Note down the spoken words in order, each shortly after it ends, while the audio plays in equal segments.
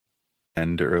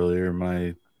And earlier,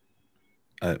 my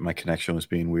connection was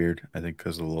being weird. I think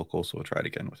because of the local, so we'll try it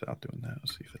again without doing that.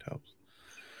 Let's see if it helps.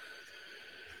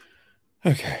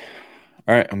 Okay.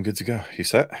 All right, I'm good to go. You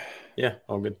set? Yeah,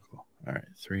 all good. Cool. All right,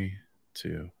 3,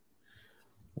 2,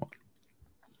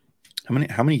 1.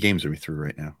 How many games are we through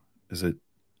right now? Is it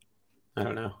I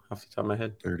don't know off the top of my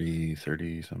head. 30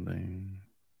 something?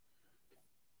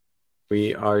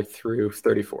 We are through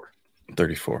 34.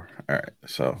 34. All right.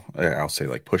 So I'll say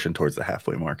like pushing towards the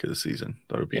halfway mark of the season.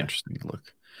 That would be Yeah, interesting to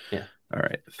look. yeah. All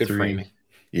right. Good Three. framing.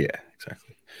 Yeah,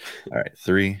 exactly. All right.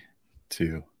 3,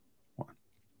 2, 1.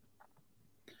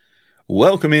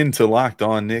 Welcome into Locked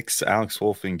On Knicks. Alex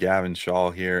Wolf and Gavin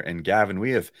Shaw here. And Gavin,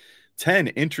 we have 10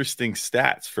 interesting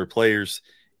stats for players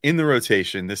in the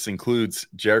rotation. This includes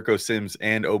Jericho Sims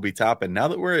and Obi Toppin. Now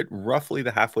that we're at roughly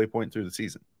the halfway point through the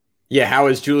season. Yeah, how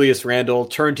has Julius Randle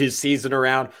turned his season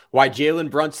around? Why Jalen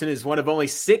Brunson is one of only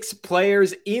 6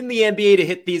 players in the NBA to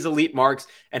hit these elite marks,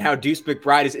 and how Deuce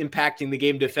McBride is impacting the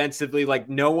game defensively like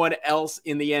no one else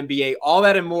in the NBA. All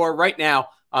that and more right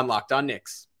now on Locked On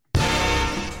Knicks.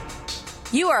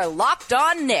 You are Locked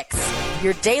On Knicks,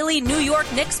 your daily New York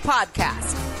Knicks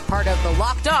podcast, part of the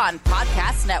Locked On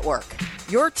Podcast Network.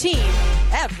 Your team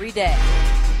every day.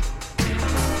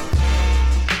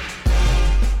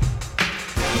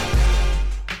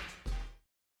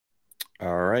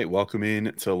 All right, welcome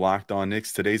in to Locked On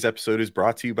Knicks. Today's episode is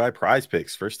brought to you by Prize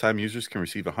Picks. First-time users can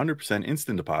receive a 100%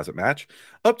 instant deposit match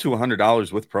up to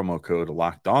 $100 with promo code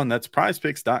Locked On. That's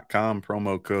PrizePicks.com,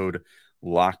 promo code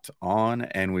Locked On.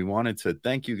 And we wanted to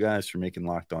thank you guys for making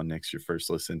Locked On Knicks your first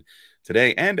listen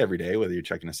today and every day, whether you're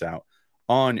checking us out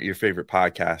on your favorite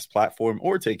podcast platform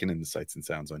or taking in the sights and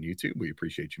sounds on YouTube. We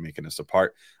appreciate you making us a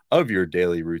part of your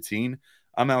daily routine.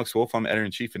 I'm Alex Wolf. I'm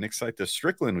editor-in-chief of Knicks site The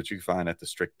Strickland, which you can find at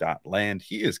thestrick.land.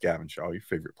 He is Gavin Shaw, your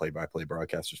favorite play-by-play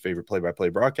broadcaster's favorite play-by-play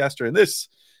broadcaster. And this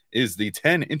is the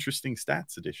 10 Interesting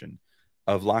Stats edition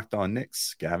of Locked On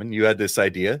Knicks. Gavin, you had this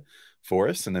idea for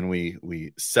us, and then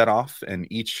we set off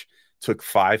and each took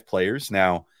 5 players.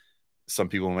 Now, some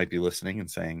people might be listening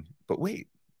and saying, but wait,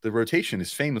 the rotation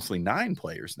is famously 9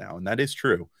 players now, and that is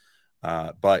true.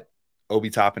 But Obi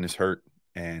Toppin is hurt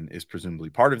and is presumably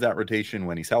part of that rotation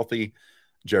when he's healthy.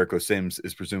 Jericho Sims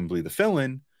is presumably the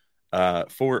fill-in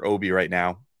for Obi right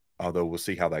now, although we'll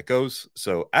see how that goes.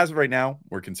 So as of right now,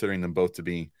 we're considering them both to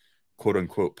be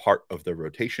quote-unquote part of the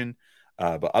rotation.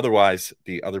 But otherwise,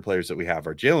 the other players that we have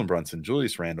are Jalen Brunson,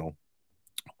 Julius Randle,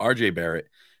 RJ Barrett,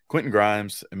 Quentin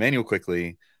Grimes, Emmanuel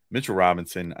Quickley, Mitchell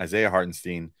Robinson, Isaiah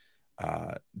Hartenstein,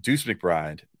 Deuce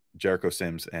McBride, Jericho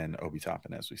Sims, and Obi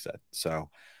Toppin, as we said. So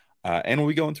and we'll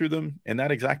be going through them in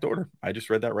that exact order. I just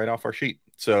read that right off our sheet.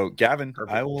 So, Gavin,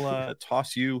 Perfect. I will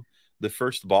toss you the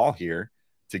first ball here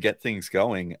to get things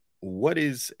going. What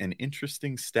is an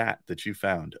interesting stat that you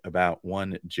found about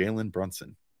one Jalen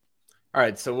Brunson? All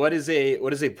right, so what is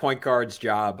a point guard's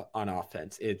job on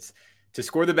offense? It's to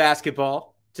score the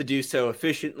basketball, to do so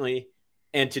efficiently,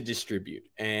 and to distribute.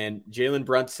 And Jalen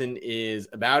Brunson is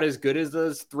about as good as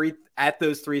those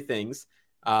three things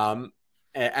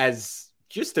as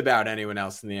just about anyone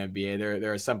else in the NBA.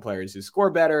 There are some players who score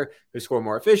better, who score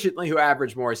more efficiently, who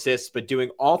average more assists, but doing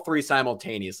all three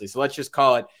simultaneously. So let's just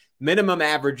call it minimum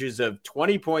averages of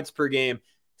 20 points per game,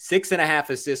 6.5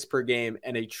 assists per game,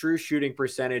 and a true shooting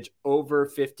percentage over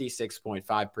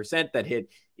 56.5% that hit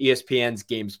ESPN's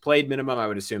games played minimum. I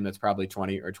would assume that's probably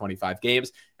 20 or 25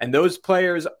 games. And those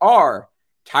players are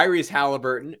Tyrese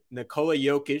Halliburton, Nikola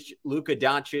Jokic, Luka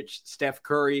Doncic, Steph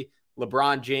Curry,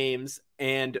 LeBron James,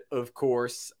 and of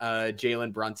course,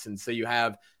 Jalen Brunson. So you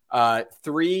have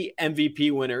 3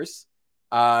 MVP winners.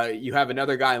 You have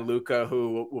another guy in Luka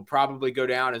who will probably go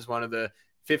down as one of the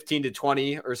 15 to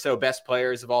 20 or so best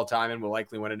players of all time and will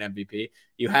likely win an MVP.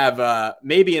 You have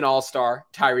maybe an all-star,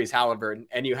 Tyrese Halliburton,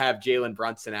 and you have Jalen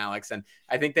Brunson, Alex. And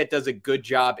I think that does a good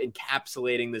job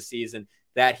encapsulating the season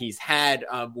that he's had.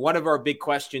 One of our big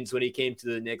questions when he came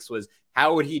to the Knicks was,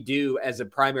 how would he do as a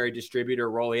primary distributor,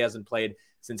 role he hasn't played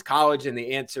since college? And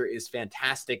the answer is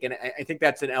fantastic. And I think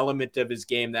that's an element of his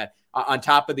game that, on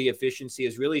top of the efficiency,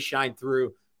 has really shined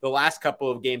through the last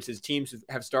couple of games. His teams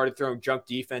have started throwing junk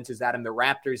defenses at him. The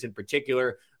Raptors in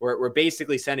particular, we're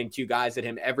basically sending 2 guys at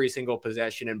him every single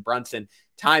possession. And Brunson,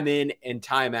 time in and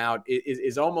time out,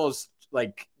 is almost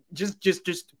like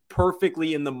just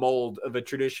perfectly in the mold of a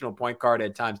traditional point guard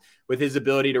at times, with his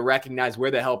ability to recognize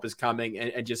where the help is coming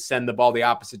and just send the ball the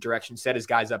opposite direction, set his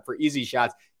guys up for easy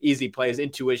shots, easy plays,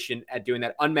 intuition at doing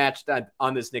that. Unmatched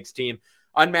on this Knicks team,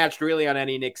 unmatched really on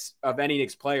any Knicks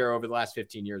player over the last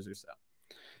 15 years or so.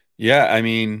 Yeah, I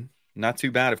mean, not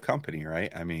too bad of company,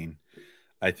 right? I mean,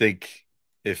 I think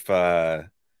if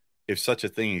if such a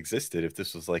thing existed, if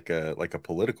this was like a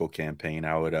political campaign,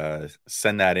 I would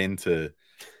send that into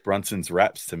Brunson's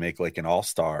reps to make like an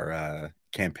all-star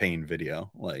campaign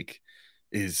video. Like,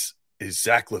 is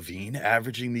Zach LaVine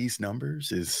averaging these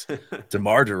numbers? Is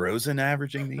DeMar DeRozan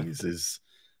averaging these? Is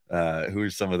who are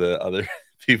some of the other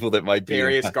people that might be?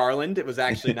 Darius Garland. It was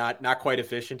actually not quite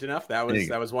efficient enough. That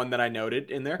was one that I noted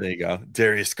in there. There you go.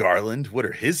 Darius Garland. What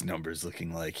are his numbers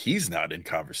looking like? He's not in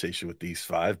conversation with these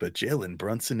five, but Jalen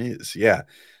Brunson is. Yeah.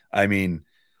 I mean,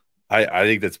 I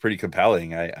think that's pretty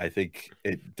compelling. I think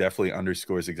it definitely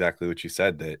underscores exactly what you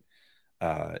said,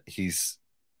 that he's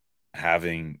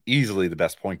having easily the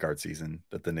best point guard season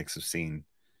that the Knicks have seen.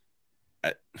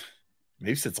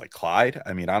 Maybe since like Clyde.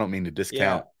 I mean, I don't mean to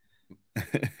discount. Yeah.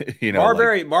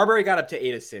 Marbury got up to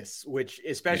 8 assists, which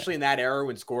especially in that era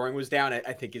when scoring was down,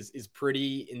 I think is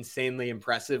pretty insanely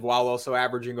impressive, while also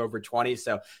averaging over 20.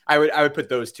 So I would put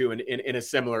those two in a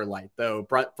similar light, though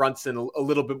Brunson a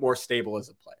little bit more stable as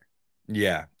a player.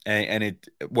 Yeah. And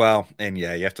you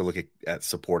have to look at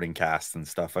supporting cast and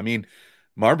stuff. I mean,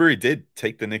 Marbury did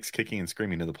take the Knicks kicking and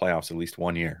screaming to the playoffs at least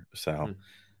 1 year. So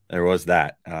there was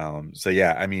that. So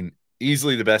yeah, I mean,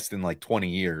 easily the best in like 20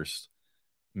 years,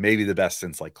 maybe the best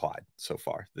since like Clyde so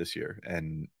far this year,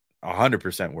 and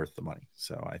 100% worth the money.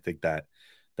 So I think that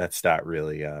stat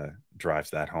really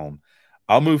drives that home.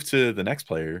 I'll move to the next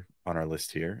player on our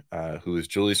list here, who is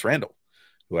Julius Randle,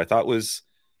 who I thought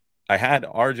I had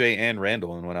RJ and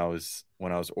Randle, and when I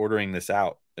was ordering this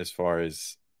out, as far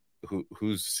as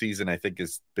whose season I think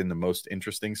has been the most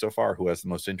interesting so far, who has the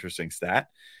most interesting stat,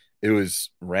 it was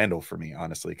Randle for me,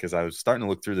 honestly, because I was starting to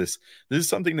look through this. This is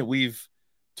something that we've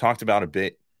talked about a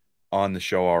bit on the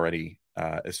show already,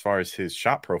 as far as his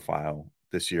shot profile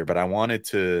this year, but I wanted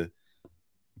to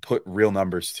put real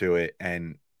numbers to it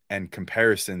and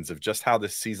comparisons of just how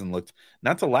this season looked.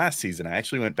 Not the last season. I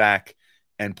actually went back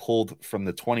and pulled from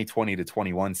the 2020 to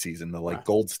 21 season, the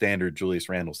gold standard Julius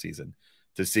Randle season,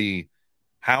 to see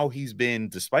how he's been,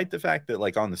 despite the fact that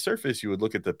like on the surface, you would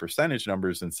look at the percentage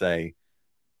numbers and say,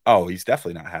 oh, he's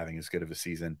definitely not having as good of a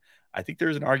season. I think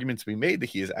there's an argument to be made that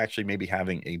he is actually maybe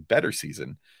having a better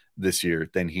season this year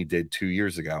than he did 2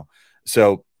 years ago.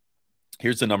 So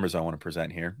here's the numbers I want to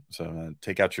present here. So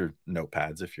take out your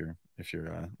notepads if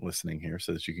you're listening here,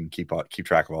 so that you can keep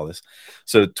track of all this.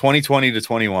 So 2020 to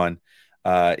 21,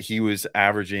 he was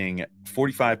averaging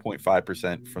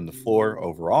 45.5% from the floor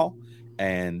overall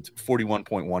and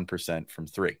 41.1% from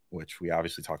three, which we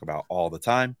obviously talk about all the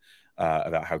time,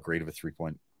 about how great of a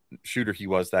 3-point shooter he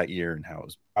was that year and how it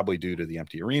was probably due to the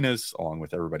empty arenas along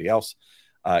with everybody else.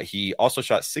 He also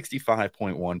shot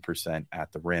 65.1%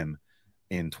 at the rim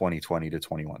in 2020 to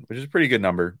 21, which is a pretty good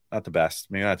number. Not the best,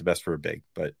 maybe not the best for a big,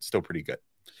 but still pretty good.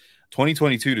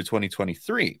 2022 to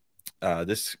 2023,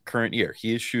 this current year,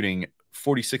 he is shooting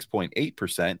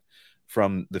 46.8%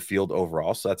 from the field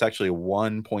overall. So that's actually a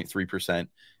 1.3%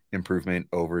 improvement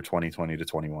over 2020 to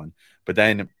 21. But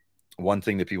then one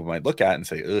thing that people might look at and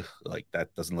say, ugh, like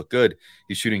that doesn't look good.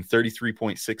 He's shooting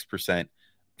 33.6%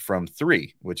 from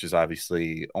three, which is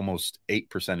obviously almost 8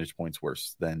 percentage points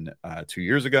worse than 2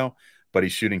 years ago. But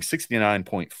he's shooting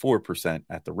 69.4%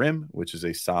 at the rim, which is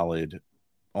a solid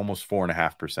almost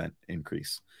 4.5%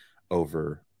 increase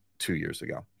over 2 years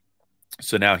ago.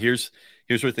 So now here's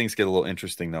where things get a little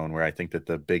interesting, though, and where I think that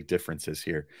the big difference is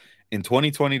here. In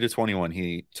 2020 to 21,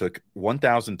 he took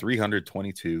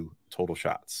 1,322 total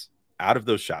shots. Out of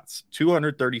those shots,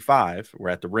 235 were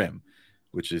at the rim,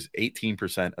 which is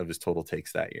 18% of his total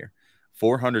takes that year.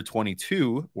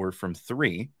 422 were from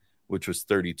three, which was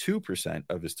 32%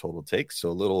 of his total takes. So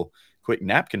a little quick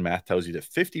napkin math tells you that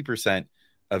 50%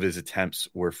 of his attempts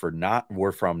were from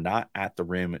not at the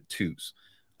rim twos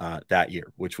that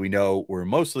year, which we know were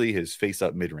mostly his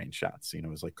face-up mid-range shots. You know,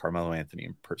 it was like Carmelo Anthony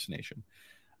impersonation.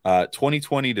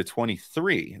 2020 to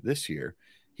 23 this year,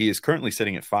 he is currently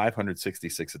sitting at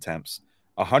 566 attempts,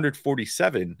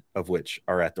 147 of which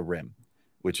are at the rim,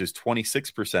 which is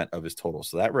 26% of his total.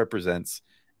 So that represents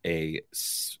a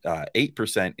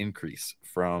 8% increase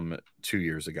from 2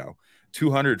 years ago.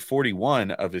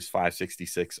 241 of his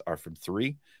 566 are from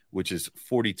three, which is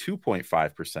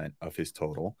 42.5% of his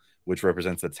total, which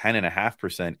represents a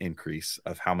 10.5% increase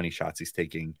of how many shots he's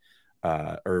taking,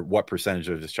 or what percentage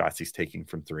of his shots he's taking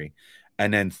from three.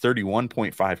 And then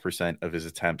 31.5% of his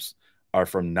attempts are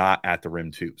from not at the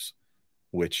rim twos,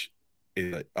 which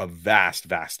is a vast,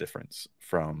 vast difference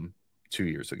from 2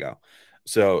 years ago.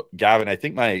 So, Gavin, I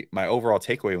think my overall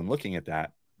takeaway when looking at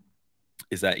that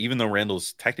is that even though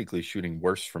Randle's technically shooting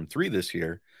worse from three this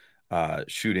year,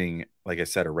 shooting, like I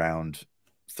said, around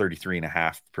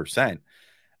 33.5%,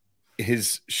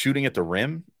 his shooting at the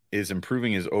rim is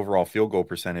improving his overall field goal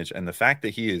percentage. And the fact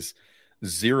that he is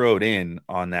zeroed in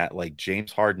on that like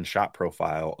James Harden shot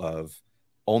profile of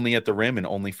only at the rim and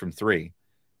only from three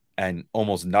and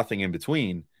almost nothing in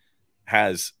between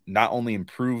has not only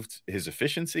improved his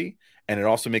efficiency, and it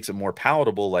also makes it more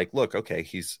palatable. Like, look, okay,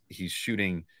 he's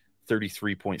shooting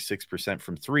 33.6%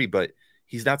 from three, but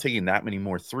he's not taking that many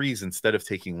more threes instead of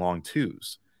taking long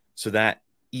twos. So that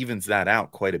evens that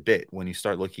out quite a bit when you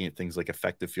start looking at things like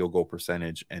effective field goal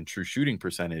percentage and true shooting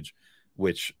percentage,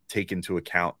 which take into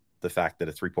account the fact that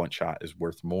a 3-point shot is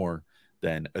worth more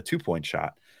than a 2-point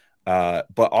shot.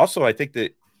 But also I think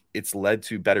that it's led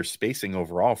to better spacing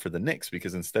overall for the Knicks,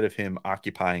 because instead of him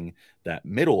occupying that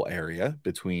middle area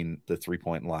between the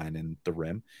 3-point line and the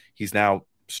rim, he's now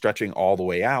stretching all the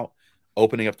way out,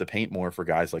 opening up the paint more for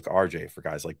guys like RJ, for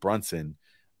guys like Brunson,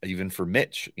 even for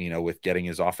Mitch, with getting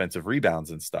his offensive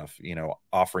rebounds and stuff,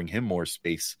 offering him more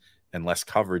space and less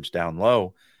coverage down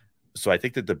low. So I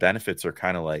think that the benefits are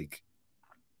kind of like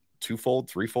twofold,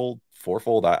 threefold,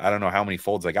 fourfold. I don't know how many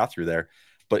folds I got through there,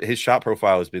 but his shot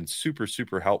profile has been super,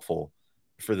 super helpful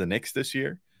for the Knicks this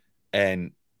year.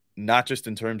 And not just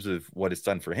in terms of what it's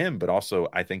done for him, but also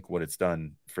I think what it's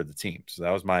done for the team. So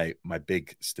that was my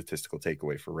big statistical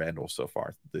takeaway for Randle so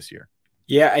far this year.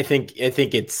 Yeah, I think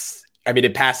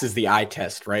it passes the eye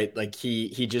test, right? Like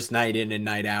he just night in and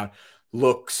night out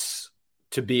looks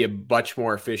to be a much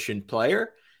more efficient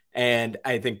player. And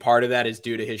I think part of that is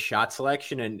due to his shot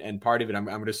selection, and part of it, I'm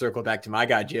going to circle back to my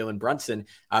guy, Jalen Brunson,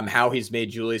 how he's made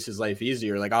Julius's life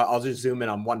easier. Like I'll just zoom in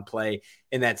on one play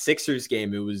in that Sixers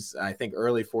game. It was, I think,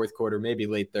 early fourth quarter, maybe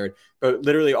late third, but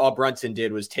literally all Brunson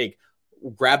did was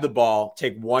grab the ball,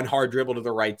 take one hard dribble to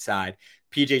the right side.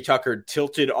 PJ Tucker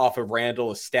tilted off of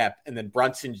Randle a step, and then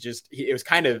Brunson it was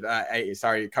kind of,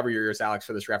 sorry, cover your ears, Alex,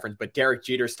 for this reference, but Derek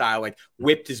Jeter style, like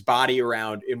whipped his body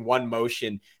around in one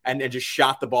motion and just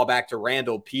shot the ball back to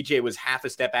Randle. PJ was half a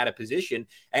step out of position,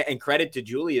 and credit to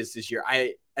Julius this year.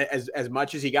 As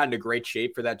much as he got into great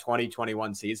shape for that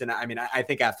 2021 season, I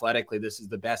think athletically this is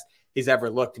the best he's ever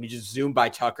looked. And he just zoomed by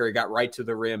Tucker, got right to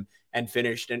the rim and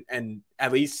finished. And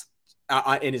at least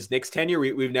in his Knicks tenure,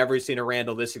 we've never seen a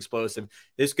Randle this explosive,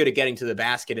 this good at getting to the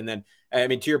basket. And then,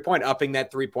 to your point, upping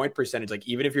that 3-point percentage, like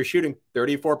even if you're shooting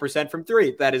 34% from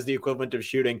three, that is the equivalent of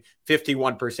shooting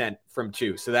 51% from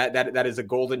two. So that is a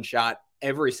golden shot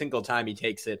every single time he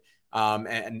takes it.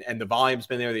 And the volume's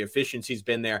been there, the efficiency's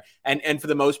been there. And for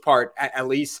the most part, at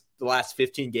least the last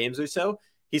 15 games or so,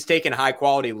 he's taken high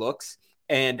quality looks.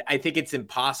 And I think it's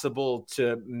impossible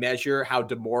to measure how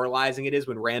demoralizing it is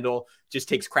when Randle just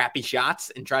takes crappy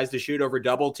shots and tries to shoot over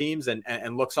double teams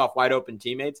and looks off wide open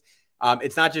teammates.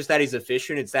 It's not just that he's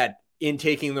efficient, it's that in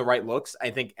taking the right looks, I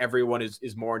think everyone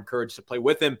is more encouraged to play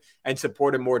with him and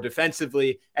support him more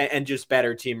defensively and just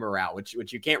better team morale,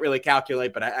 which you can't really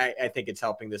calculate, but I think it's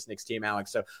helping this Knicks team,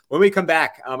 Alex. So when we come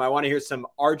back, I want to hear some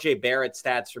RJ Barrett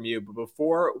stats from you. But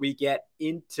before we get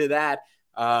into that,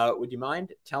 would you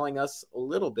mind telling us a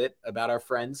little bit about our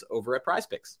friends over at Prize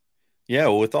Picks? Yeah,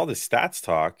 well, with all this stats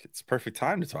talk, it's a perfect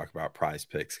time to talk about Prize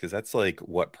Picks, because that's like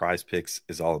what Prize Picks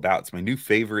is all about. It's my new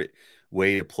favorite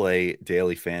way to play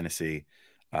daily fantasy.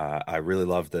 I really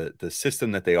love the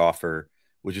system that they offer,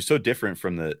 which is so different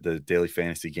from the daily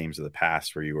fantasy games of the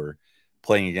past, where you were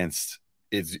playing against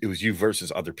it was you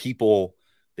versus other people.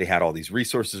 They had all these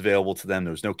resources available to them.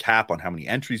 There was no cap on how many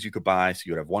entries you could buy, so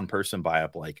you would have one person buy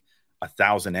up like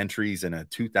 1,000 entries in a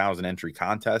 2,000 entry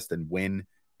contest and win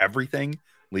everything,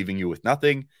 leaving you with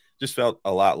nothing. Just felt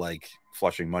a lot like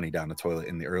flushing money down the toilet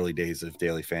in the early days of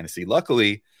daily fantasy.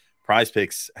 Luckily, Prize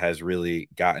Picks has really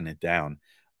gotten it down.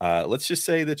 Let's just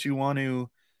say that you want to,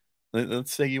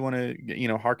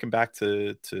 harken back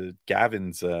to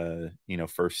Gavin's,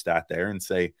 first stat there and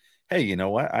say, hey, you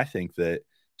know what? I think that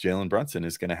Jalen Brunson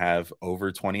is going to have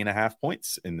over 20.5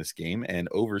 points in this game and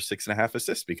over 6.5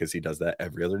 assists, because he does that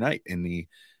every other night in the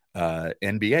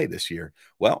NBA this year.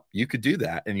 Well, you could do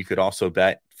that. And you could also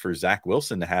bet for Zach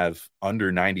Wilson to have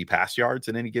under 90 pass yards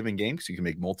in any given game. So you can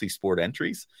make multi-sport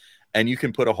entries, and you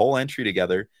can put a whole entry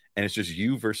together, and it's just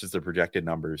you versus the projected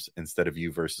numbers instead of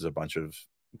you versus a bunch of,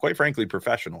 quite frankly,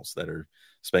 professionals that are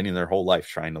spending their whole life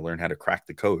trying to learn how to crack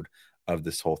the code of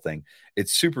this whole thing.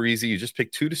 It's super easy. You just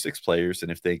pick 2 to 6 players,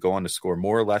 and if they go on to score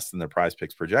more or less than their Prize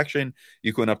Picks projection,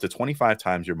 you can win up to 25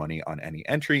 times your money on any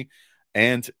entry.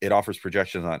 And it offers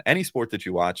projections on any sport that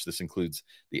you watch. This includes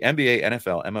the NBA,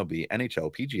 NFL, MLB,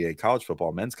 NHL, PGA, college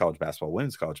football, men's college basketball,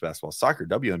 women's college basketball, soccer,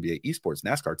 WNBA, esports,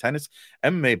 NASCAR, tennis,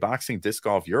 MMA, boxing, disc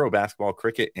golf, Euro basketball,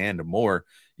 cricket, and more.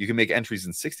 You can make entries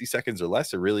in 60 seconds or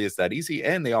less. It really is that easy.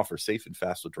 And they offer safe and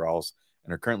fast withdrawals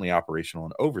and are currently operational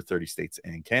in over 30 states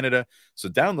and Canada. So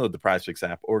download the PrizePicks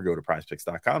app or go to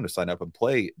prizepicks.com to sign up and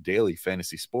play daily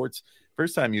fantasy sports.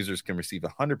 First-time users can receive a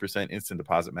 100% instant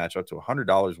deposit match up to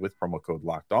 $100 with promo code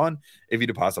Locked On. If you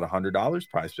deposit $100,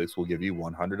 PrizePicks will give you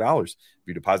 $100. If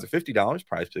you deposit $50,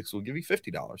 PrizePicks will give you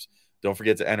 $50. Don't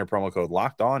forget to enter promo code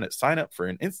Locked On at sign up for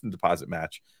an instant deposit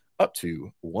match up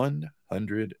to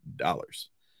 $100.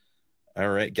 All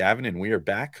right, Gavin, and we are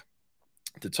back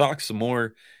to talk some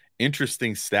more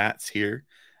interesting stats here.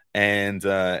 And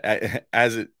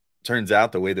as it turns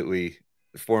out, the way that we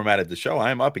formatted the show,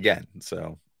 I'm up again.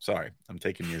 So sorry, I'm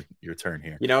taking your turn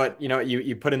here. You know what?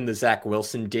 You put in the Zach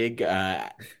Wilson dig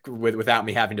without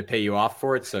me having to pay you off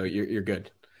for it, so you're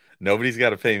good. Nobody's got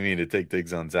to pay me to take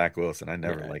digs on Zach Wilson. I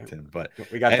never liked him, but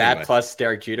we got that plus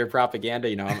Derek Jeter propaganda.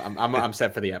 I'm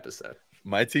set for the episode.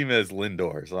 My team has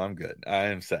Lindor, so I'm good. I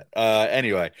am set.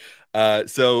 Anyway,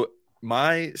 so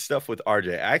my stuff with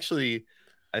RJ, actually,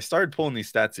 I started pulling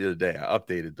these stats the other day. I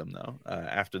updated them, though.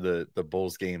 After the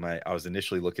Bulls game, I was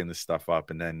initially looking this stuff up,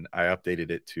 and then I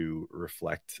updated it to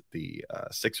reflect the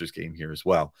Sixers game here as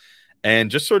well.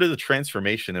 And just sort of the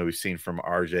transformation that we've seen from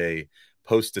RJ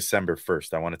post December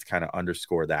 1st. I wanted to kind of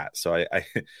underscore that. So I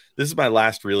this is my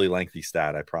last really lengthy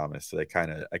stat, I promise. So I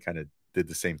kind of did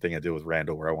the same thing I did with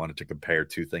Randall, where I wanted to compare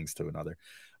two things to another.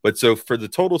 But so for the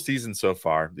total season so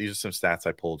far, these are some stats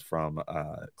I pulled from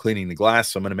Cleaning the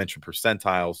Glass. So I'm going to mention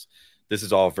percentiles. This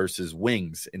is all versus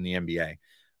wings in the NBA,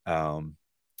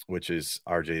 which is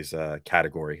RJ's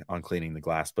category on Cleaning the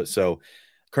Glass. But so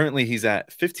currently he's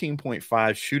at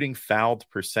 15.5 shooting fouled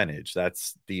percentage.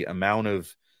 That's the amount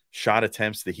of shot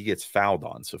attempts that he gets fouled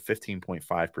on. So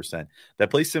 15.5%. That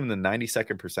places him in the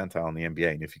 92nd percentile in the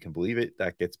NBA. And if you can believe it,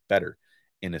 that gets better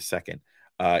in a second.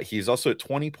 He's also at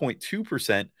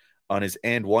 20.2% on his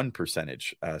and one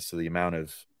percentage. So the amount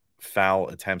of foul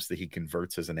attempts that he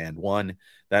converts as an and one,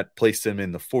 that placed him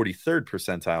in the 43rd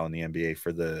percentile in the NBA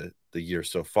for the year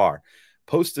so far.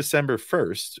 Post December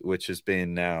 1st, which has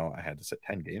been now, I had to set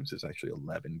 10 games. It's actually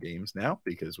 11 games now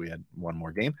because we had one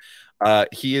more game.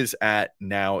 He is at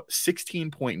now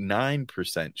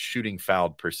 16.9% shooting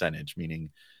fouled percentage, meaning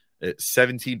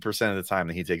 17% of the time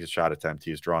that he takes a shot attempt,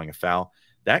 he is drawing a foul.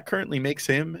 That currently makes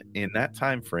him in that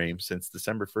time frame since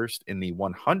December 1st in the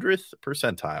 100th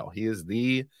percentile. He is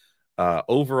the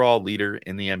overall leader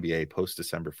in the NBA post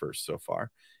December 1st so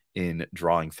far in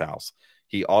drawing fouls.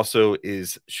 He also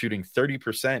is shooting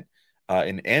 30%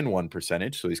 in and one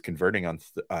percentage. So he's converting on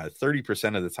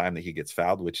 30% of the time that he gets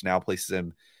fouled, which now places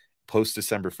him post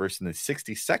December 1st in the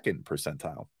 62nd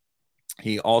percentile.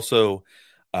 He also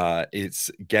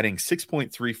is getting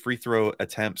 6.3 free throw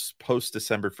attempts post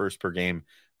December 1st per game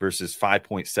versus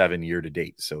 5.7 year to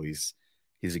date. So he's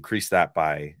increased that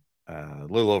by a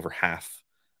little over half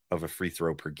of a free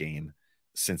throw per game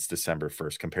since December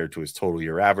 1st compared to his total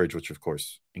year average, which of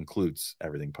course includes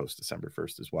everything post December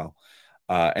 1st as well.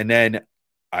 And then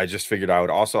I just figured I would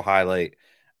also highlight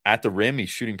at the rim, he's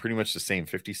shooting pretty much the same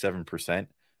 57%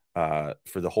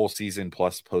 for the whole season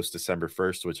plus post December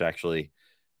 1st, which actually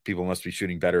people must be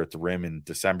shooting better at the rim in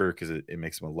December because it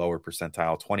makes him a lower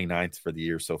percentile, 29th for the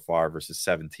year so far versus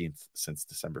 17th since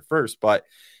December 1st. But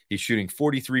he's shooting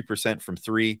 43% from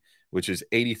three, which is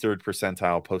 83rd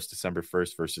percentile post December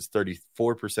 1st versus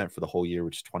 34% for the whole year,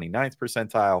 which is 29th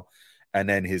percentile. And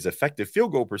then his effective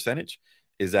field goal percentage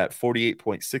is at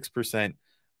 48.6%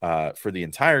 for the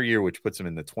entire year, which puts him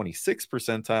in the 26th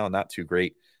percentile. Not too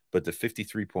great, but the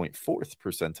 53.4th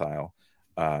percentile,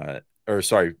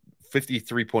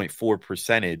 53.4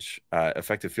 percentage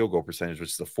effective field goal percentage,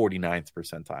 which is the 49th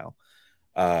percentile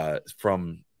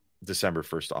from December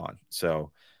 1st on.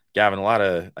 So Gavin,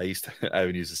 I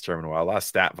haven't used this term in a while, a lot of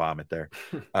stat vomit there.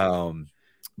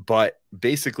 But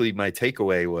basically my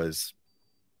takeaway was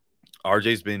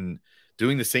RJ's been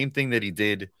doing the same thing that he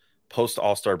did post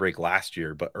All-Star break last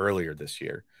year, but earlier this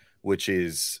year, which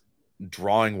is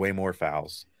drawing way more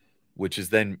fouls, which is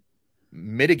then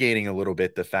mitigating a little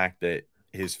bit the fact that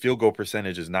his field goal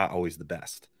percentage is not always the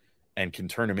best and can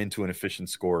turn him into an efficient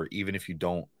scorer, even if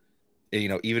even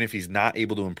if he's not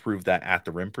able to improve that at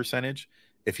the rim percentage.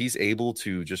 If he's able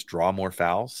to just draw more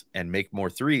fouls and make more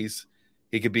threes,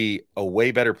 he could be a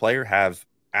way better player, have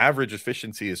average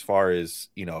efficiency as far as,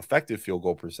 effective field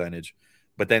goal percentage,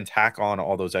 but then tack on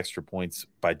all those extra points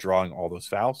by drawing all those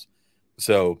fouls.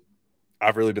 So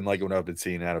I've really been liking what I've been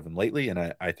seeing out of him lately.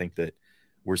 And I think that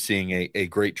we're seeing a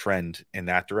great trend in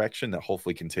that direction that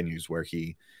hopefully continues, where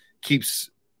he keeps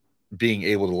being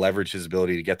able to leverage his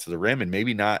ability to get to the rim and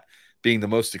maybe not being the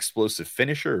most explosive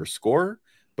finisher or scorer,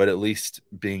 but at least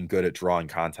being good at drawing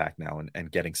contact now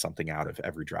and getting something out of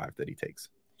every drive that he takes.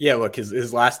 Yeah, look,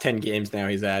 his last 10 games now,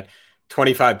 he's at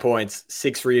 25 points,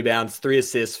 6 rebounds, 3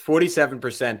 assists,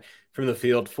 47% from the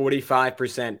field,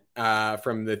 45%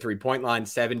 from the 3-point line,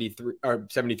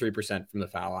 73% from the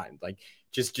foul line. Like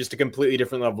just a completely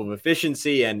different level of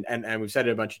efficiency. And we've said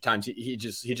it a bunch of times. He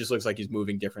just looks like he's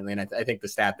moving differently. And I think the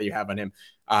stat that you have on him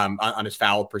on his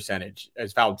foul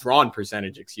drawn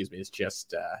percentage, is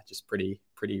just pretty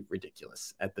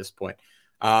ridiculous at this point.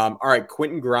 All right,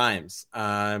 Quentin Grimes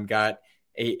got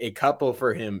a couple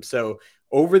for him. So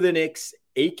over the Knicks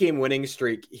 8-game winning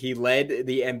streak, he led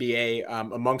the NBA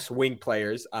amongst wing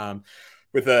players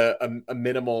with a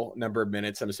minimal number of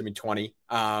minutes. I'm assuming 20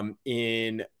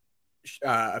 in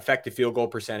effective field goal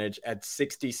percentage at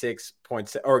 66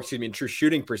 points, or excuse me, in true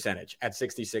shooting percentage at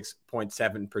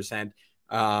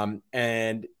 66.7%.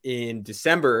 And in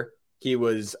December, he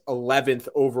was 11th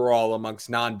overall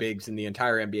amongst non-bigs in the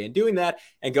entire NBA. And doing that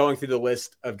and going through the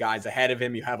list of guys ahead of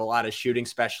him, you have a lot of shooting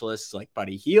specialists like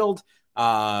Buddy Hield,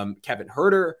 Kevin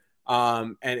Huerter,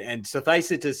 and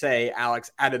suffice it to say, Alex,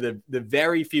 out of the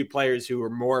very few players who were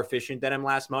more efficient than him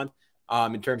last month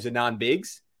in terms of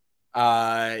non-bigs,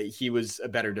 he was a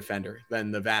better defender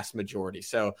than the vast majority.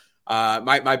 So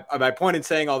my point in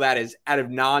saying all that is, out of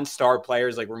non-star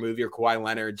players, like remove your Kawhi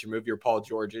Leonards, remove your Paul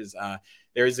Georges,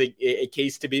 there's a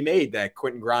case to be made that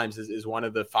Quentin Grimes is one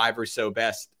of the 5 or so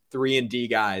best 3-and-D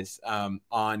guys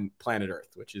on planet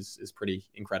Earth, which is pretty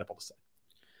incredible to say.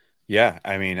 Yeah,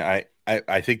 I mean, I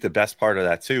think the best part of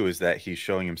that too is that he's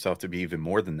showing himself to be even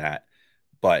more than that.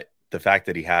 But the fact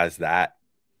that he has that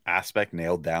aspect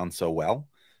nailed down so well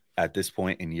at this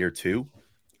point in year 2,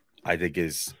 I think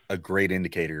is a great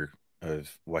indicator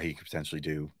of what he could potentially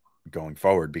do going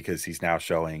forward, because he's now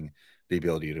showing the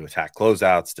ability to attack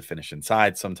closeouts, to finish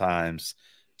inside sometimes,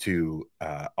 to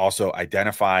also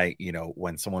identify,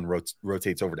 when someone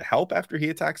rotates over to help after he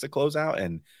attacks a closeout,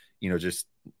 and, just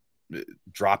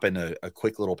dropping a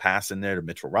quick little pass in there to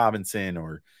Mitchell Robinson,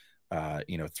 or,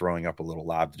 throwing up a little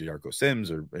lob to Darko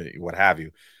Sims, or what have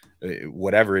you.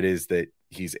 Whatever it is that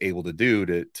he's able to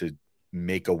do to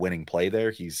make a winning play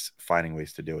there, he's finding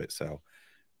ways to do it. So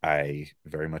I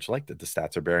very much like that the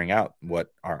stats are bearing out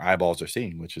what our eyeballs are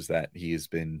seeing, which is that he has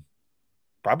been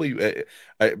probably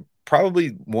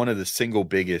one of the single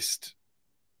biggest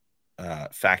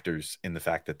factors in the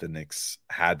fact that the Knicks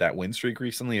had that win streak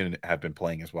recently and have been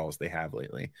playing as well as they have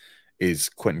lately, is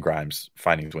Quentin Grimes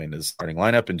finding his way into the starting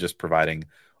lineup and just providing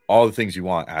all the things you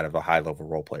want out of a high-level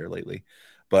role player lately.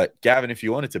 But Gavin, if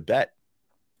you wanted to bet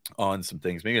on some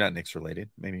things, maybe not Knicks related,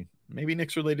 maybe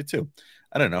Knicks related too,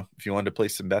 I don't know, if you wanted to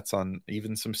place some bets on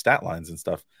even some stat lines and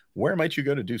stuff, where might you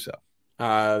go to do so?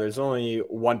 There's only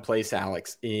one place,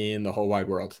 Alex, in the whole wide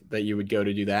world that you would go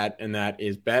to do that, and that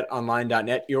is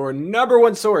betonline.net, your number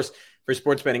one source for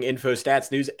sports betting info,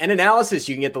 stats, news, and analysis.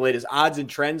 You can get the latest odds and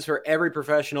trends for every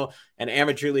professional and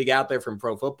amateur league out there, from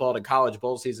pro football to college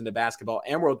bowl season to basketball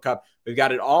and World Cup. We've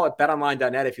got it all at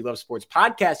betonline.net. If you love sports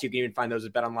podcasts, you can even find those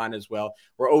at BetOnline as well.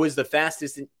 We're always the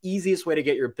fastest and easiest way to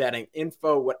get your betting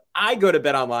info. What I go to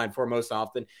BetOnline for most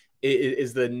often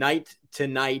is the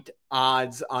night-to-night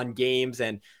odds on games.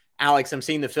 And Alex, I'm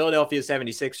seeing the Philadelphia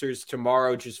 76ers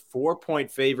tomorrow, just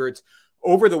 4-point favorites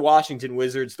over the Washington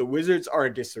Wizards. The Wizards are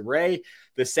in disarray.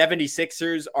 The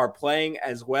 76ers are playing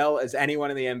as well as anyone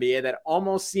in the NBA. That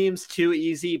almost seems too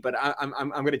easy, but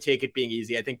I'm going to take it being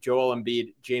easy. I think Joel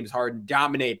Embiid, James Harden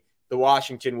dominate the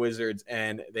Washington Wizards,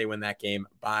 and they win that game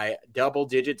by double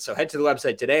digits. So head to the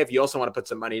website today if you also want to put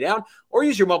some money down, or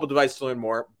use your mobile device to learn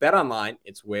more. Bet online,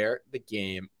 it's where the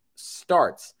game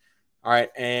starts. All right,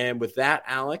 and with that,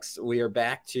 Alex, we are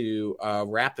back to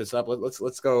wrap this up.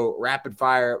 Let's go rapid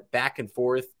fire back and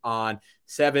forth on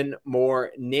 7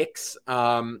 more Knicks.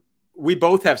 We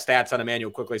both have stats on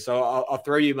Immanuel Quickley, so I'll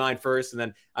throw you mine first, and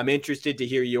then I'm interested to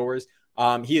hear yours.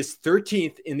 He is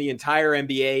 13th in the entire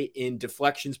NBA in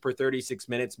deflections per 36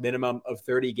 minutes, minimum of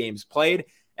 30 games played.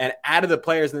 And out of the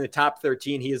players in the top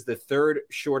 13, he is the 3rd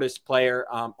shortest player,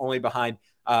 only behind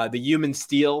the human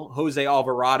steel, Jose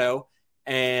Alvarado,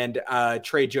 and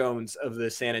Trey Jones of the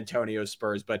San Antonio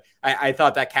Spurs. But I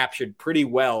thought that captured pretty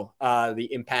well the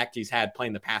impact he's had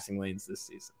playing the passing lanes this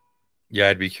season. Yeah,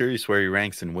 I'd be curious where he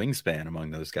ranks in wingspan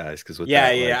among those guys. Because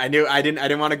I knew I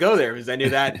didn't want to go there because I knew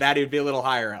that he would be a little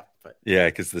higher up. But yeah,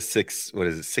 because the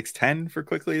 6'10" for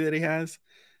Quickley that he has,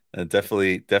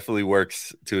 definitely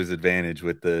works to his advantage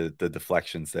with the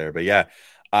deflections there. But yeah,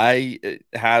 I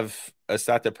have a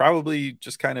stat that probably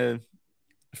just kind of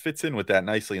fits in with that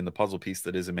nicely in the puzzle piece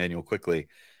that is Immanuel Quickley.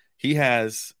 He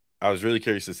has, I was really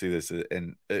curious to see this,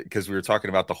 and because we were talking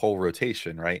about the whole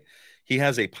rotation, right? He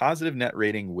has a positive net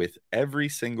rating with every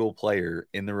single player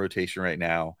in the rotation right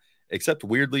now, except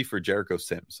weirdly for Jericho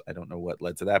Sims. I don't know what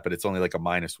led to that, but it's only like a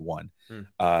 -1.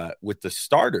 With the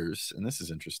starters, and this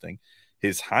is interesting,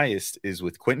 his highest is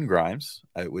with Quentin Grimes,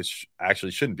 which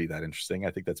actually shouldn't be that interesting.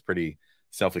 I think that's pretty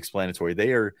self-explanatory.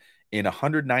 They are in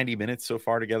 190 minutes so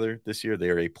far together this year. They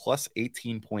are a plus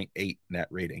 18.8 net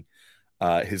rating.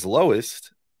 His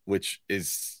lowest, which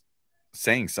is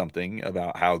saying something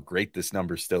about how great this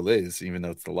number still is, even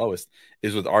though it's the lowest,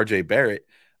 is with RJ Barrett.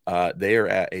 They are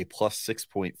at a plus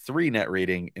 6.3 net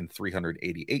rating in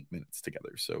 388 minutes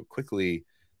together. So quickly,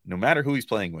 no matter who he's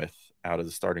playing with out of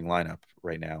the starting lineup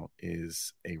right now,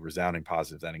 is a resounding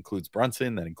positive. That includes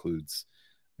Brunson, that includes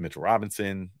Mitchell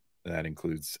Robinson, that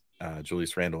includes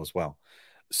Julius Randle as well.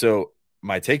 So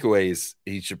my takeaway is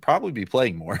he should probably be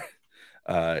playing more.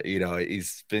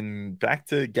 He's been back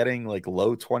to getting like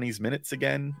low 20s minutes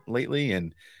again lately.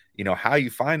 And, how you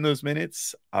find those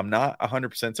minutes, I'm not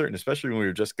 100% certain, especially when we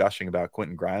were just gushing about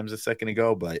Quentin Grimes a second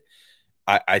ago. But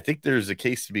I think there's a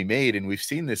case to be made. And we've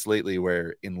seen this lately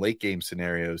where in late game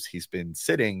scenarios, he's been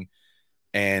sitting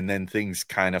and then things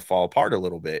kind of fall apart a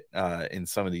little bit in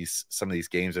some of these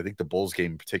games. I think the Bulls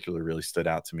game in particular really stood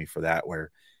out to me for that,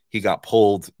 where he got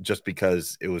pulled just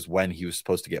because it was when he was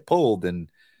supposed to get pulled.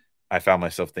 And I found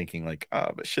myself thinking like,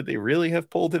 but should they really have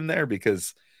pulled him there?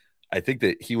 Because I think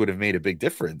that he would have made a big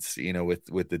difference,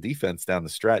 with the defense down the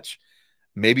stretch.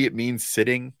 Maybe it means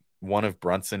sitting one of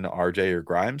Brunson, RJ, or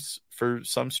Grimes for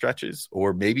some stretches,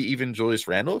 or maybe even Julius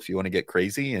Randle if you want to get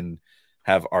crazy and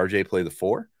have RJ play the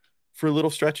 4 for little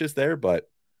stretches there. But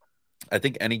I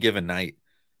think any given night,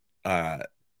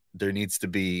 there needs to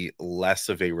be less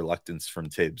of a reluctance from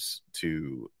Tibbs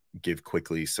to give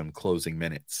Quickley some closing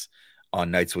minutes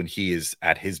on nights when he is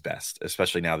at his best,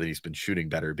 especially now that he's been shooting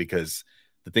better, because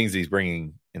the things he's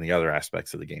bringing in the other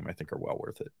aspects of the game, I think, are well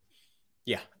worth it.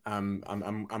 Yeah, I'm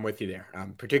with you there.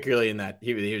 Particularly in that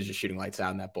he was just shooting lights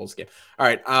out in that Bulls game. All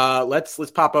right, let's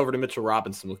pop over to Mitchell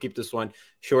Robinson. We'll keep this one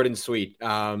short and sweet.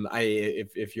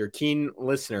 If you're a keen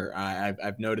listener,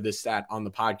 I've noted this stat on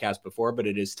the podcast before, but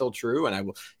it is still true, and I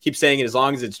will keep saying it as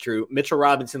long as it's true. Mitchell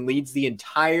Robinson leads the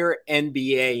entire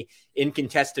NBA in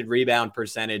contested rebound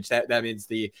percentage. That means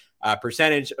the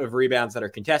percentage of rebounds that are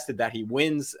contested that he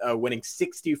wins, winning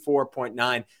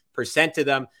 64.9% of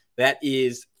them. That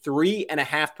is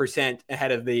 3.5%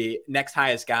 ahead of the next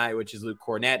highest guy, which is Luke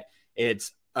Cornett.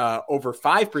 It's over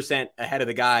 5% ahead of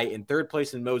the guy in third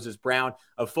place in Moses Brown,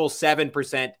 a full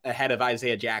 7% ahead of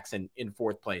Isaiah Jackson in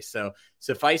fourth place. So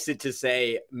suffice it to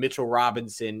say, Mitchell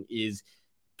Robinson is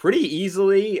pretty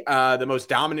easily the most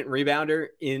dominant rebounder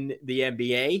in the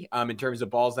NBA in terms of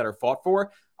balls that are fought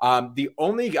for. The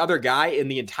only other guy in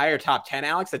the entire top 10,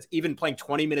 Alex, that's even playing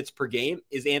 20 minutes per game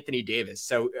is Anthony Davis.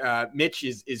 So Mitch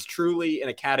is truly in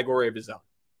a category of his own.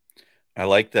 I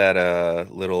like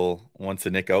that little once a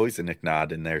Nick, always a Nick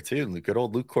nod in there too. Good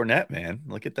old Luke Cornett, man.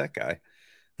 Look at that guy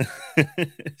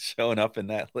showing up in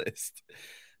that list.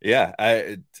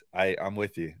 Yeah, I'm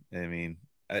with you. I mean,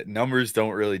 numbers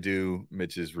don't really do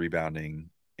Mitch's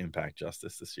rebounding impact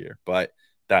justice this year, but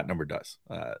that number does.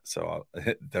 So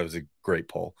that was a great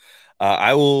poll.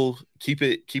 I will keep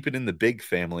it in the big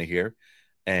family here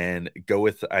and go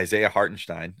with Isaiah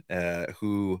Hartenstein,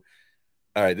 who,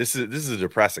 all right, this is a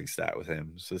depressing stat with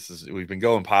him. So we've been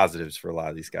going positives for a lot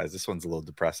of these guys. This one's a little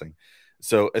depressing.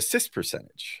 So assist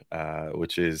percentage,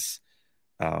 which is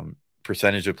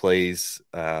percentage of plays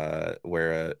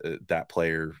where that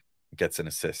player gets an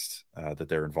assist that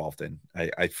they're involved in.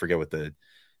 I forget what the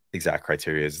exact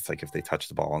criteria is. It's like if they touch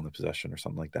the ball on the possession or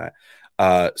something like that.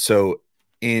 So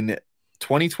in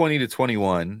 2020 to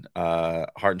 21,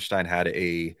 Hartenstein had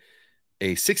a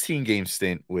 16 game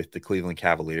stint with the Cleveland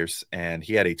Cavaliers, and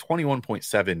he had a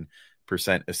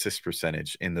 21.7% assist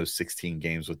percentage in those 16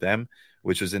 games with them,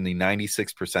 which was in the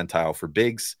 96th percentile for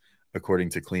bigs, according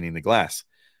to Cleaning the Glass.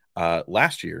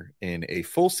 Last year, in a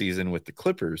full season with the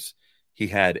Clippers, he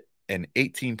had an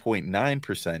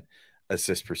 18.9%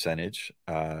 assist percentage,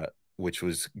 which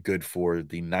was good for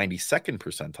the 92nd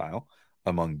percentile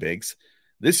among bigs.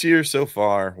 This year so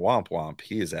far, womp womp,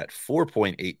 he is at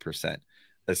 4.8%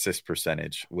 assist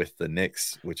percentage with the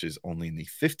Knicks, which is only in the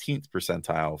 15th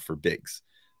percentile for bigs.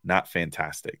 Not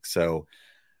fantastic. So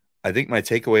I think my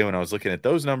takeaway when I was looking at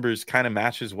those numbers kind of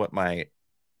matches what my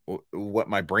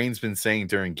brain's been saying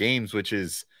during games, which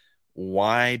is,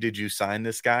 why did you sign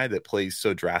this guy that plays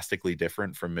so drastically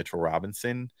different from Mitchell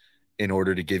Robinson in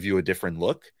order to give you a different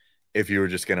look if you were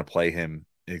just going to play him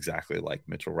exactly like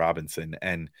Mitchell Robinson?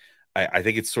 And I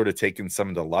think it's sort of taken some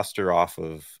of the luster off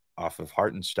of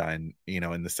Hartenstein,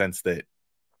 in the sense that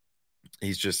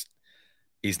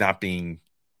he's not being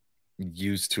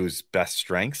used to his best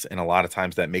strengths. And a lot of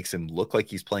times that makes him look like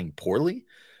he's playing poorly.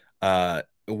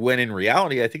 When in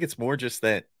reality, I think it's more just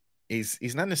that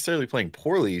he's not necessarily playing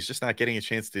poorly. He's just not getting a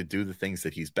chance to do the things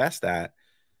that he's best at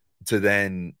to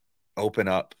then open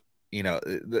up,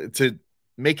 to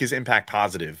make his impact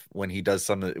positive when he does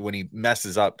when he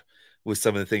messes up with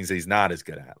some of the things that he's not as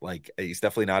good at. Like he's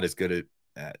definitely not as good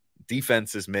at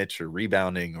defense as Mitch or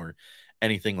rebounding or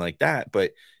anything like that.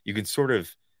 But you can sort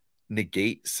of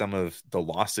negate some of the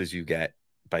losses you get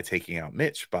by taking out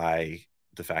Mitch by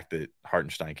the fact that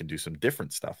Hartenstein can do some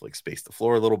different stuff, like space the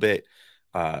floor a little bit,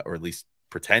 or at least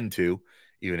pretend to,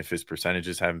 even if his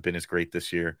percentages haven't been as great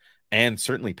this year, and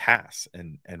certainly pass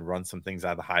and run some things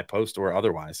out of the high post or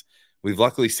otherwise. We've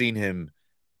luckily seen him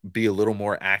be a little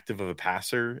more active of a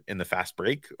passer in the fast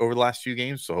break over the last few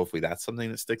games. So hopefully that's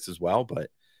something that sticks as well. But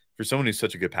for someone who's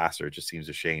such a good passer, it just seems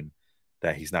a shame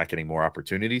that he's not getting more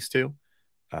opportunities to.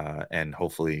 And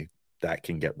hopefully that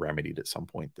can get remedied at some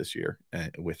point this year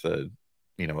with a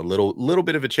little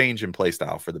bit of a change in play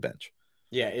style for the bench.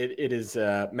 Yeah, it is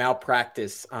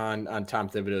malpractice on Tom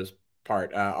Thibodeau's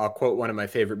part. I'll quote one of my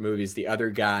favorite movies, The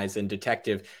Other Guys, and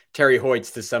Detective Terry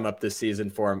Hoyts to sum up this season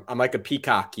for him. I'm like a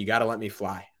peacock. You got to let me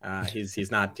fly.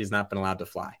 He's not been allowed to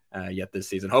fly yet this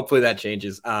season. Hopefully that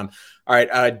changes. All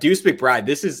right, Deuce McBride.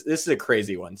 This is a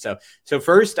crazy one. So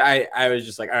first I was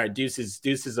just like, all right, Deuce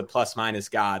is a plus minus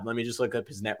god. Let me just look up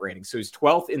his net rating. So he's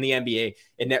 12th in the NBA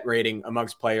in net rating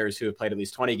amongst players who have played at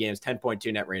least 20 games,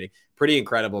 10.2 net rating. Pretty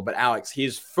incredible. But Alex,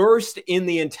 he's first in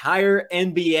the entire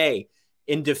NBA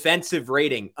in defensive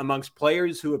rating amongst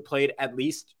players who have played at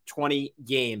least 20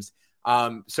 games.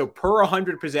 So per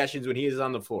 100 possessions when he is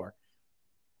on the floor,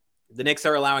 the Knicks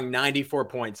are allowing 94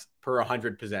 points per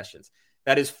 100 possessions.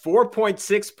 That is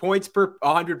 4.6 points per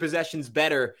 100 possessions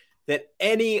better than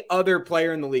any other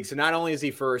player in the league. So not only is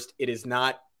he first, it is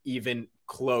not even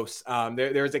close.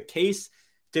 There's a case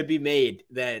to be made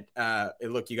that,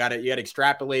 look, you got to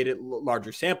extrapolate it,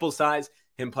 larger sample size,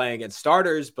 him playing against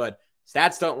starters, but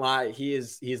stats don't lie. He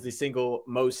is the single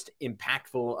most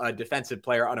impactful defensive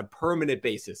player on a permanent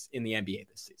basis in the NBA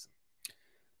this season.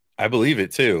 I believe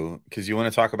it too, because you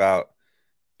want to talk about,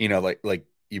 like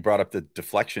you brought up the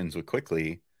deflections with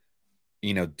Quickly.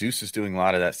 Deuce is doing a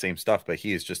lot of that same stuff, but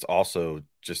he is just also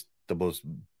just the most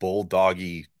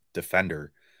bulldoggy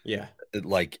defender. Yeah,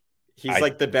 he's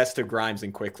like the best of Grimes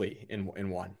and Quickly in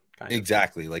one.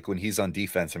 Exactly. Like when he's on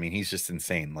defense, I mean, he's just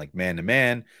insane. Like man to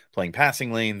man, playing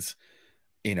passing lanes.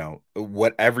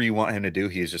 Whatever you want him to do,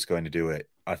 he is just going to do it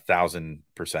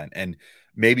 1,000%. And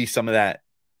maybe some of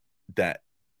that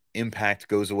impact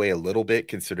goes away a little bit,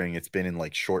 considering it's been in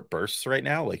like short bursts right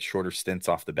now, like shorter stints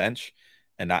off the bench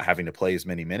and not having to play as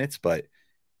many minutes. But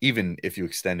even if you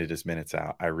extended his minutes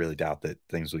out, I really doubt that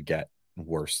things would get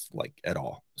worse like at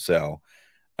all. So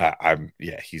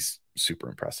he's super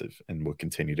impressive and will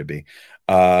continue to be.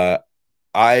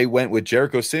 I went with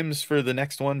Jericho Sims for the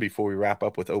next one before we wrap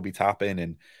up with Obi Toppin.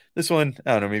 And this one,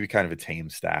 I don't know, maybe kind of a tame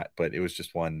stat, but it was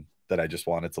just one that I just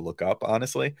wanted to look up,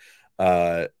 honestly.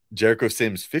 Jericho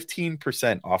Sims,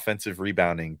 15% offensive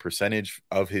rebounding percentage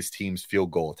of his team's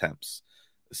field goal attempts.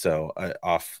 So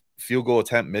off field goal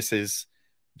attempt misses,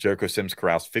 Jericho Sims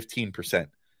corrals 15%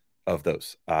 of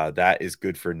those. That is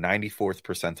good for 94th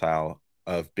percentile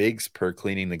of bigs per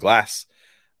cleaning the glass.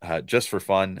 Just for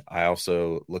fun, I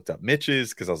also looked up Mitch's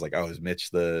because I was like, oh, is Mitch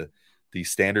the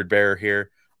standard bearer here?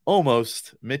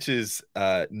 Almost. Mitch is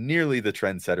nearly the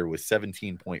trendsetter with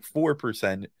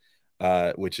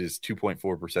 17.4%, which is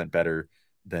 2.4% better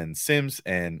than Sims.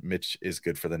 And Mitch is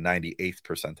good for the 98th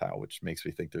percentile, which makes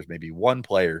me think there's maybe one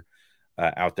player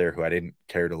out there who I didn't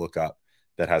care to look up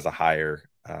that has a higher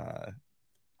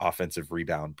offensive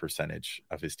rebound percentage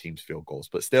of his team's field goals.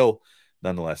 But still,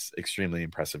 nonetheless, extremely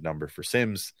impressive number for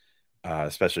Sims,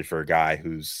 especially for a guy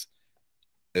who's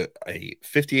a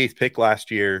 58th pick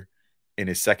last year. In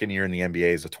his second year in the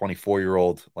NBA as a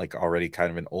 24-year-old, like already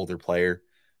kind of an older player.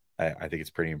 I think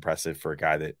it's pretty impressive for a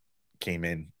guy that came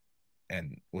in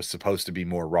and was supposed to be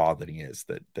more raw than he is,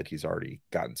 that he's already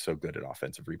gotten so good at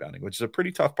offensive rebounding, which is a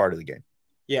pretty tough part of the game.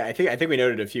 Yeah, I think we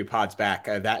noted a few pods back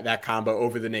that combo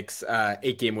over the Knicks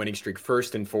 8-game winning streak,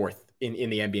 first and fourth in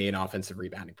the NBA in offensive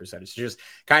rebounding percentage. Just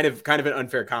kind of an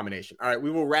unfair combination. All right, we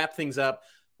will wrap things up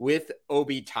with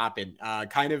Obi Toppin.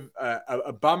 Kind of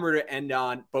a bummer to end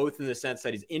on, both in the sense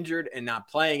that he's injured and not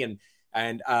playing.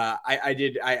 And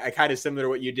I kind of similar to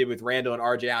what you did with Randall and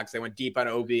RJ Alex. I went deep on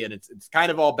Obi, and it's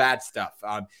kind of all bad stuff.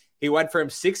 He went from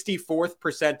 64th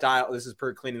percentile. This is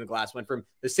per cleaning the glass. Went from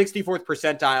the 64th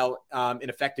percentile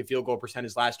in effective field goal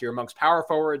percentage last year amongst power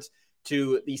forwards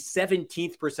to the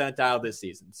 17th percentile this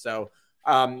season. So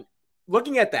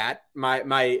looking at that,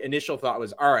 my initial thought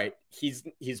was, all right,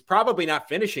 he's probably not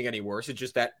finishing any worse. It's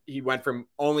just that he went from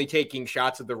only taking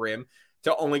shots at the rim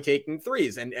to only taking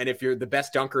threes. And if you're the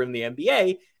best dunker in the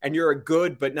NBA and you're a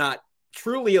good but not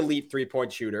truly elite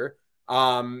 3-point shooter,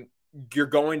 you're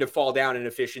going to fall down in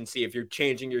efficiency if you're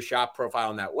changing your shot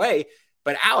profile in that way.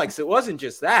 But Alex, it wasn't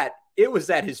just that. It was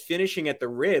that his finishing at the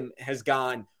rim has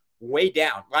gone way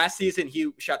down. Last season,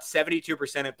 he shot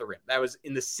 72% at the rim. That was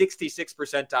in the 66th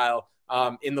percentile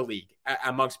in the league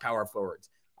amongst power forwards.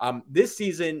 This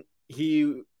season,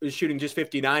 he was shooting just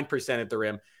 59% at the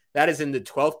rim. That is in the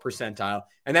 12th percentile,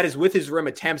 and that is with his rim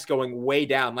attempts going way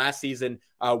down. Last season,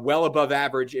 well above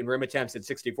average in rim attempts at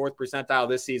 64th percentile.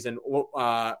 This season,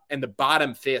 in the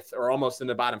bottom fifth, or almost in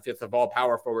the bottom fifth of all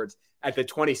power forwards, at the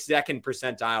 22nd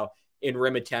percentile in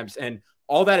rim attempts. And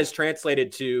all that is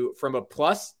translated to from a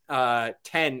plus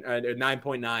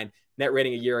 9.9 net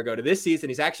rating a year ago to this season.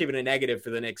 He's actually been a negative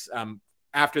for the Knicks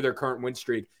after their current win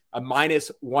streak, a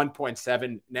minus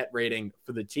 1.7 net rating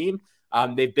for the team.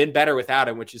 They've been better without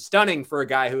him, which is stunning for a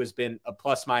guy who has been a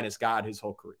plus-minus god his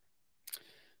whole career.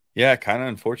 Yeah, kind of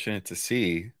unfortunate to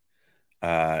see.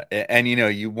 And,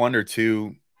 you wonder,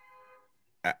 too,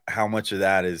 how much of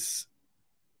that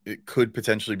it could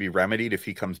potentially be remedied if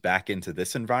he comes back into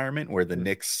this environment where the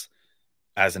Knicks,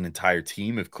 as an entire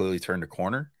team, have clearly turned a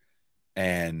corner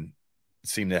and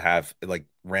seem to have, like,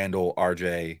 Randall,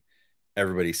 RJ,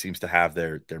 everybody seems to have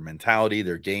their mentality,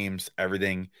 their games,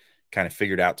 everything kind of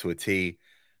figured out to a T.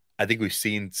 I think we've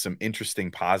seen some interesting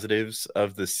positives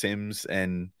of the Sims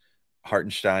and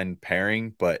Hartenstein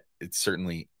pairing, but it's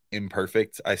certainly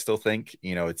imperfect. I still think,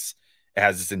 it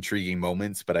has its intriguing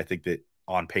moments, but I think that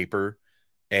on paper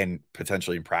and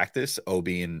potentially in practice,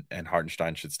 Obi and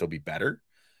Hartenstein should still be better.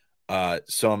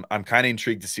 So I'm kind of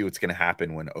intrigued to see what's going to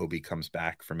happen when Obi comes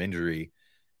back from injury,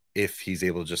 if he's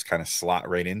able to just kind of slot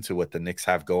right into what the Knicks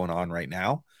have going on right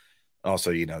now.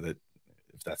 Also, that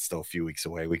if that's still a few weeks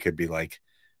away, we could be like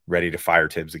ready to fire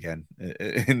Tibbs again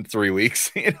in 3 weeks,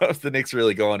 if the Knicks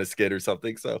really go on a skid or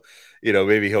something. So,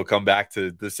 maybe he'll come back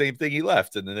to the same thing he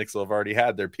left and the Knicks will have already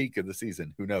had their peak of the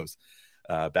season. Who knows?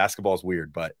 Basketball is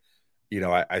weird, but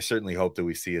I certainly hope that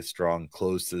we see a strong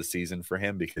close to the season for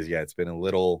him, because it's been a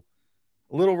little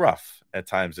rough at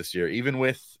times this year, even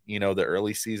with, the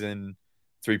early season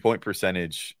 3-point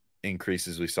percentage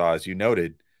increases we saw, as you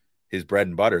noted. His bread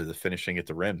and butter, the finishing at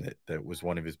the rim, that was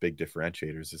one of his big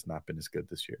differentiators, has not been as good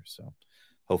this year. So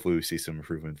hopefully we see some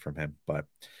improvement from him. But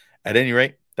at any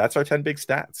rate, that's our 10 big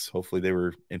stats. Hopefully they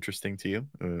were interesting to you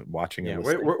watching. Yeah,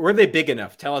 were they big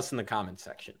enough? Tell us in the comments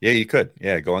section. Yeah, you could.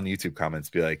 Yeah, go on the YouTube comments.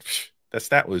 Be like, that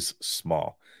stat was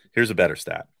small. Here's a better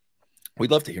stat.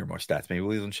 We'd love to hear more stats. Maybe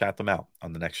we'll even chat them out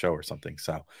on the next show or something.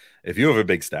 So if you have a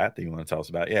big stat that you want to tell us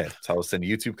about, tell us in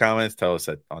the YouTube comments. Tell us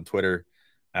on Twitter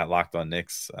at Locked On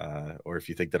Knicks, or if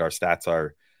you think that our stats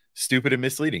are stupid and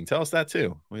misleading, tell us that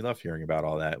too. We love hearing about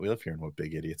all that. We love hearing what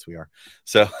big idiots we are.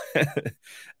 So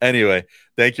anyway,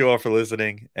 thank you all for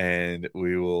listening, and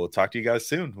we will talk to you guys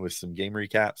soon with some game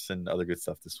recaps and other good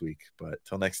stuff this week. But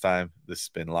till next time, this has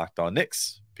been Locked On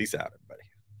Knicks. Peace out, everybody.